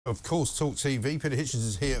Of course, TalkTV. Peter Hitchens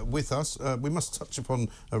is here with us. We must touch upon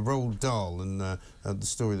Roald Dahl and the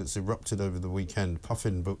story that's erupted over the weekend.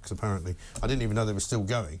 Puffin Books, apparently. I didn't even know they were still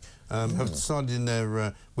going. Have decided in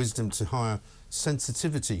their wisdom to hire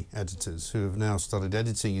sensitivity editors who have now started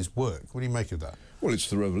editing his work. What do you make of that? Well, it's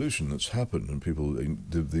the revolution that's happened, and people,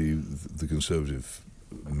 the conservative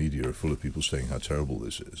media are full of people saying how terrible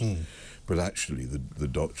this is. But actually, the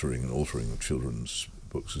doctoring and altering of children's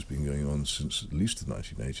books has been going on since at least the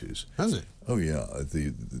 1980s. Has it? Oh yeah,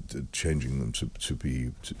 the changing them to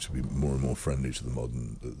be more and more friendly to the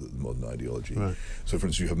modern ideology. Right. So, for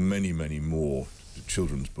instance, you have many more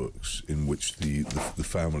children's books in which the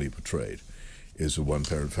family portrayed is a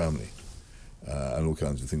one-parent family. And all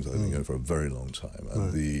kinds of things that have been going for a very long time.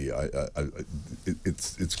 And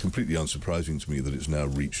it's completely unsurprising to me that it's now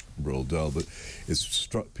reached Roald Dahl, but it's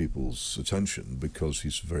struck people's attention because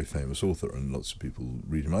he's a very famous author and lots of people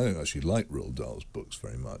read him. I don't actually like Roald Dahl's books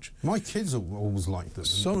very much. My kids always like them.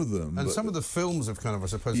 Some of them. And some of the films have kind of, I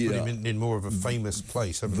suppose, put him in more of a famous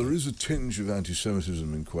place, haven't they? There is a tinge of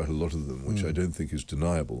anti-Semitism in quite a lot of them, which I don't think is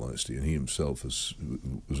deniable, honestly, and he himself was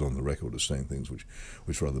on the record as saying things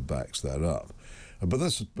which rather backs that up. But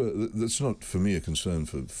that's not, for me, a concern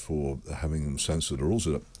for having them censored or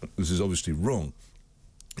altered. This is obviously wrong.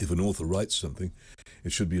 If an author writes something,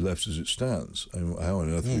 it should be left as it stands. And how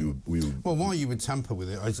on earth we would... Well, why you would tamper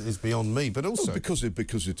with it is beyond me, but also... Well,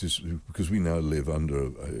 because we now live under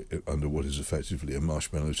what is effectively a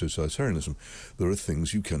marshmallow totalitarianism. There are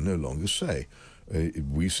things you can no longer say.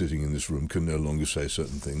 We sitting in this room can no longer say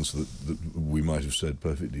certain things that we might have said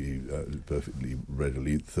perfectly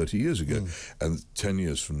readily 30 years ago. And 10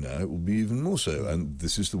 years from now, it will be even more so. And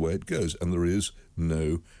this is the way it goes. And there is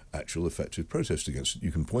no actual effective protest against it.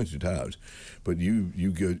 You can point it out, but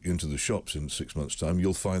you go into the shops in 6 months' time,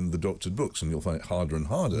 you'll find the doctored books, and you'll find it harder and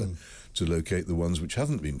harder to locate the ones which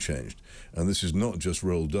haven't been changed. And this is not just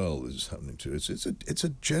Roald Dahl this is happening to. It's a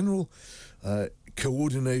general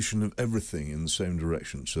coordination of everything in the same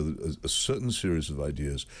direction, so that a certain series of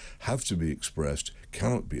ideas have to be expressed,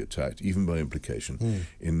 cannot be attacked, even by implication,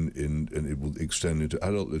 and it will extend into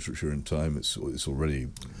adult literature in time. It's already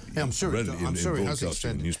I'm sure it has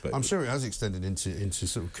extended. I'm sure it has extended into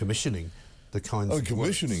sort of commissioning the kinds of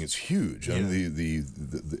commissioning. It's huge. I mean,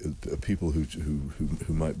 the people who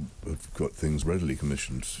might have got things readily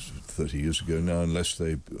commissioned 30 years ago now, unless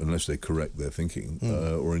they correct their thinking,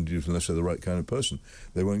 or indeed unless they're the right kind of person,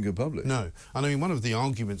 they won't go public. No, and I mean, one of the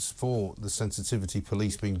arguments for the sensitivity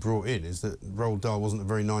police being brought in is that Roald Dahl wasn't a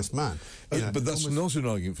very nice man. But that's not an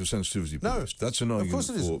argument for sensitivity police. No, that's an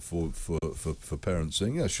argument for parents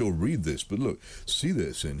saying, yeah, sure, read this, but look, see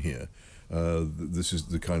this in here. This is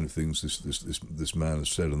the kind of things this man has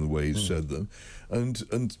said and the way he's said them,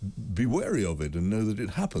 and be wary of it and know that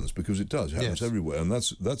it happens, because it does. It happens everywhere, and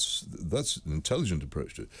that's an intelligent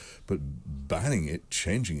approach to it. But banning it,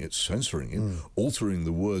 changing it, censoring it, altering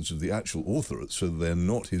the words of the actual author so they're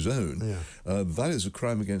not his own, that is a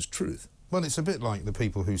crime against truth. Well, it's a bit like the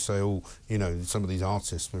people who say, oh, you know, some of these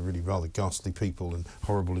artists were really rather ghastly people and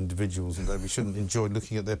horrible individuals, and that we shouldn't enjoy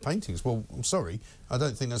looking at their paintings. Well, I'm sorry, I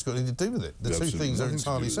don't think that's got anything to do with it. The two things are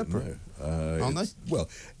entirely separate, aren't they? Well,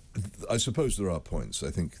 I suppose there are points.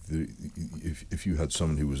 I think if you had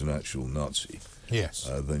someone who was an actual Nazi,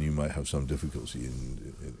 then you might have some difficulty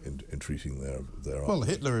in treating their art. Well,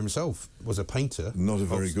 Hitler himself was a painter. Not a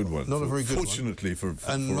very good one. Not a very good one. Fortunately for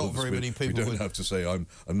not very many people. We don't have to say I'm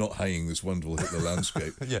not hanging this wonderful Hitler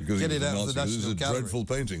landscape because get it out of the National This is a dreadful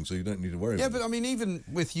painting, so you don't need to worry about it. Yeah, but I mean, even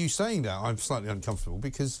with you saying that, I'm slightly uncomfortable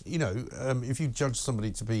because, you know, if you judge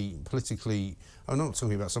somebody to be politically... I'm not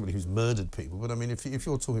talking about somebody who's murdered people, but I mean, if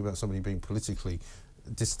you're talking about somebody being politically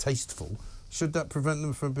distasteful, should that prevent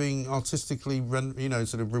them from being artistically, you know,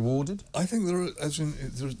 sort of rewarded? I think there are,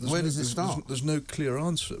 where does it start? There's no clear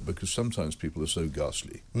answer, because sometimes people are so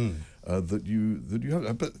ghastly that you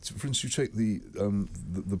have. But for instance, you take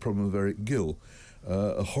the problem of Eric Gill,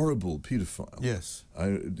 a horrible paedophile. Yes.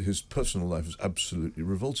 His personal life is absolutely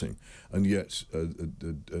revolting, and yet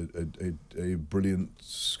a brilliant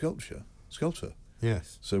sculptor.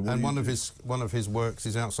 Yes. So and one of his works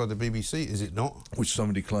is outside the BBC, is it not? Which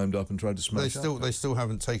somebody climbed up and tried to smash. They still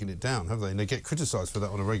haven't taken it down, have they? And they get criticised for that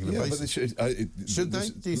on a regular basis. But should they?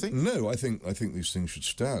 Do you think? No, I think these things should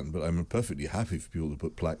stand. But I'm perfectly happy for people to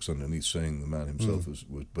put plaques underneath saying the man himself was.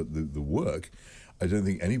 But the work, I don't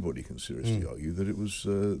think anybody can seriously argue that it was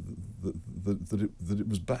that it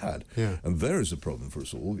was bad. Yeah. And there is a problem for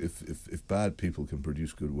us all if bad people can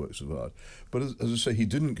produce good works of art. But as I say, he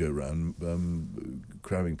didn't go around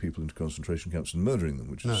cramming people into concentration camps and murdering them.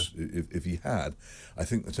 Which is, if he had, I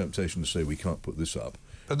think the temptation to say we can't put this up.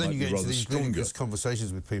 But then you get into these stronger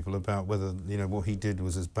conversations with people about whether, you know, what he did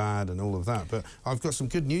was as bad and all of that. But I've got some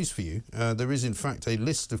good news for you. There is, in fact, a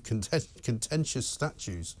list of contentious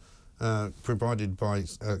statues provided by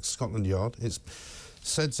Scotland Yard. It's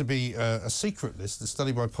said to be a secret list. A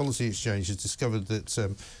study by Policy Exchange has discovered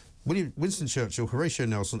that Winston Churchill, Horatio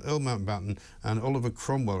Nelson, Earl Mountbatten and Oliver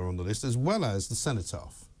Cromwell are on the list, as well as the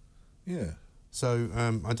cenotaph. Yeah. So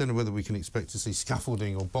I don't know whether we can expect to see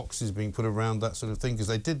scaffolding or boxes being put around that sort of thing, because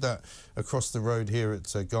they did that across the road here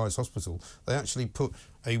at Guy's Hospital. They actually put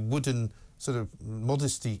a wooden sort of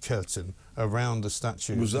modesty curtain around the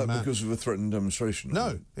statue. Was that because of a threatened demonstration?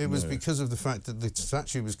 No, it was because of the fact that the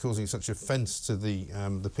statue was causing such offence to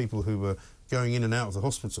the people who were going in and out of the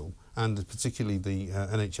hospital, and particularly the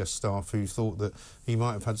NHS staff, who thought that he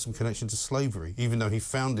might have had some connection to slavery, even though he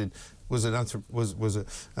founded the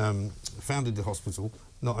hospital,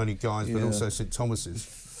 not only Guy's but also St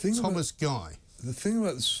Thomas's. Thomas Guy. The thing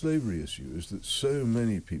about the slavery issue is that so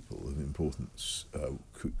many people of importance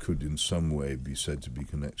could in some way be said to be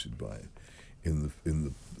connected by it in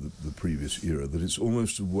the previous era, that it's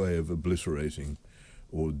almost a way of obliterating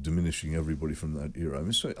or diminishing everybody from that era. I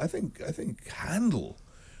mean, so I think Handel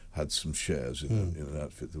had some shares in an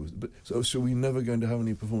outfit that was, but so we're never going to have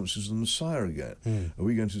any performances of the Messiah again. Are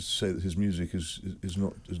we going to say that his music is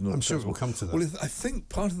not? I'm sure it will come to that. Well, I think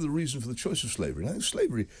part of the reason for the choice of slavery, and I think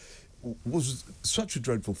slavery was such a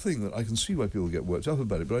dreadful thing that I can see why people get worked up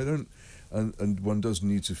about it, but I don't. And one does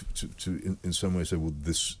need to in some way say, well,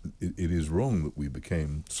 it is wrong that we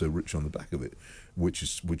became so rich on the back of it, which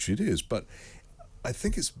it is, but I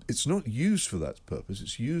think it's not used for that purpose.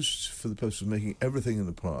 It's used for the purpose of making everything in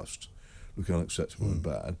the past look unacceptable and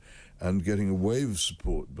bad, and getting a wave of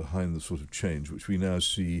support behind the sort of change which we now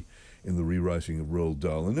see in the rewriting of Roald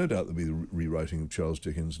Dahl, and no doubt there'll be the rewriting of Charles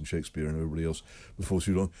Dickens and Shakespeare and everybody else before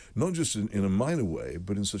too long, not just in a minor way,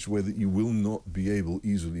 but in such a way that you will not be able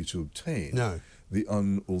easily to obtain the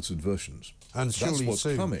unaltered versions. And that's what's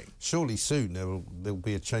coming. Surely soon there'll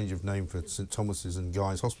be a change of name for St Thomas's and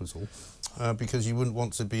Guy's Hospital, because you wouldn't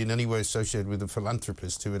want to be in any way associated with a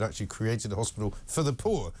philanthropist who had actually created a hospital for the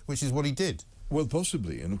poor, which is what he did. Well,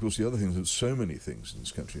 possibly, and of course the other thing is that so many things in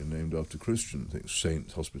this country are named after Christian things. Saint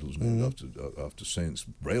hospitals named after saints,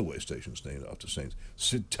 railway stations named after saints,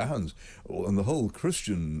 towns, and the whole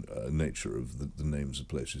Christian nature of the names of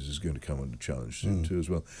places is going to come under challenge soon too as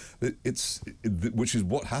well. Which is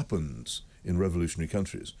what happens in revolutionary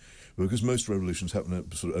countries, because most revolutions happen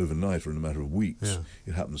sort of overnight or in a matter of weeks.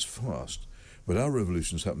 It happens fast, but our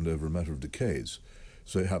revolutions happened over a matter of decades.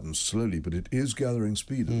 So it happens slowly, but it is gathering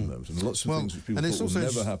speed at the moment, and lots of things which people thought would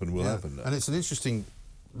never happen will happen now. And it's an interesting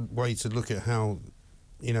way to look at how,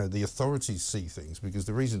 you know, the authorities see things, because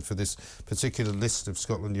the reason for this particular list of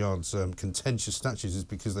Scotland Yard's contentious statues is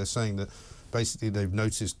because they're saying that basically they've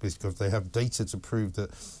noticed, because they have data to prove that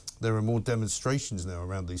there are more demonstrations now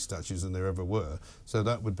around these statues than there ever were, so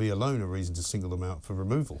that would be alone a reason to single them out for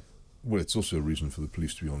removal. Well, it's also a reason for the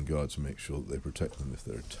police to be on guard to make sure that they protect them if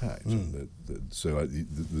they're attacked. So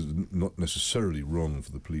it's not necessarily wrong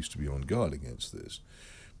for the police to be on guard against this,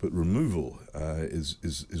 but removal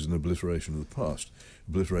is an obliteration of the past.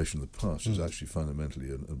 Obliteration of the past is actually fundamentally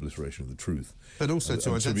an obliteration of the truth. But also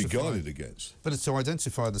to be guarded against. But to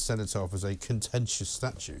identify the cenotaph as a contentious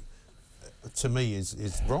statue, to me,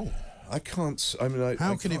 is wrong. I can't. I mean,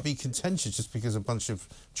 how can it be contentious just because a bunch of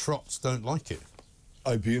trots don't like it?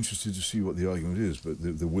 I'd be interested to see what the argument is, but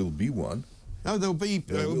there will be one. No, it will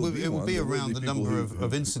be around the number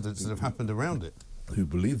of incidents that have happened around it. Who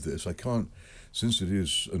believe this? I can't, since it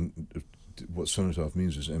is, what cenotaph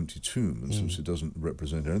means is empty tomb, and since it doesn't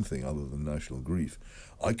represent anything other than national grief,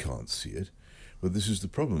 I can't see it. But this is the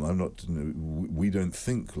problem. I'm not. We don't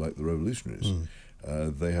think like the revolutionaries.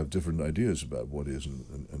 They have different ideas about what is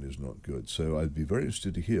and is not good. So I'd be very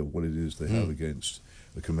interested to hear what it is they have against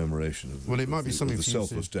the commemoration of the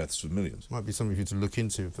selfless deaths of millions. Might be something for you to look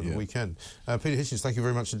into for the weekend. Peter Hitchens, thank you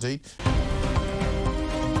very much indeed.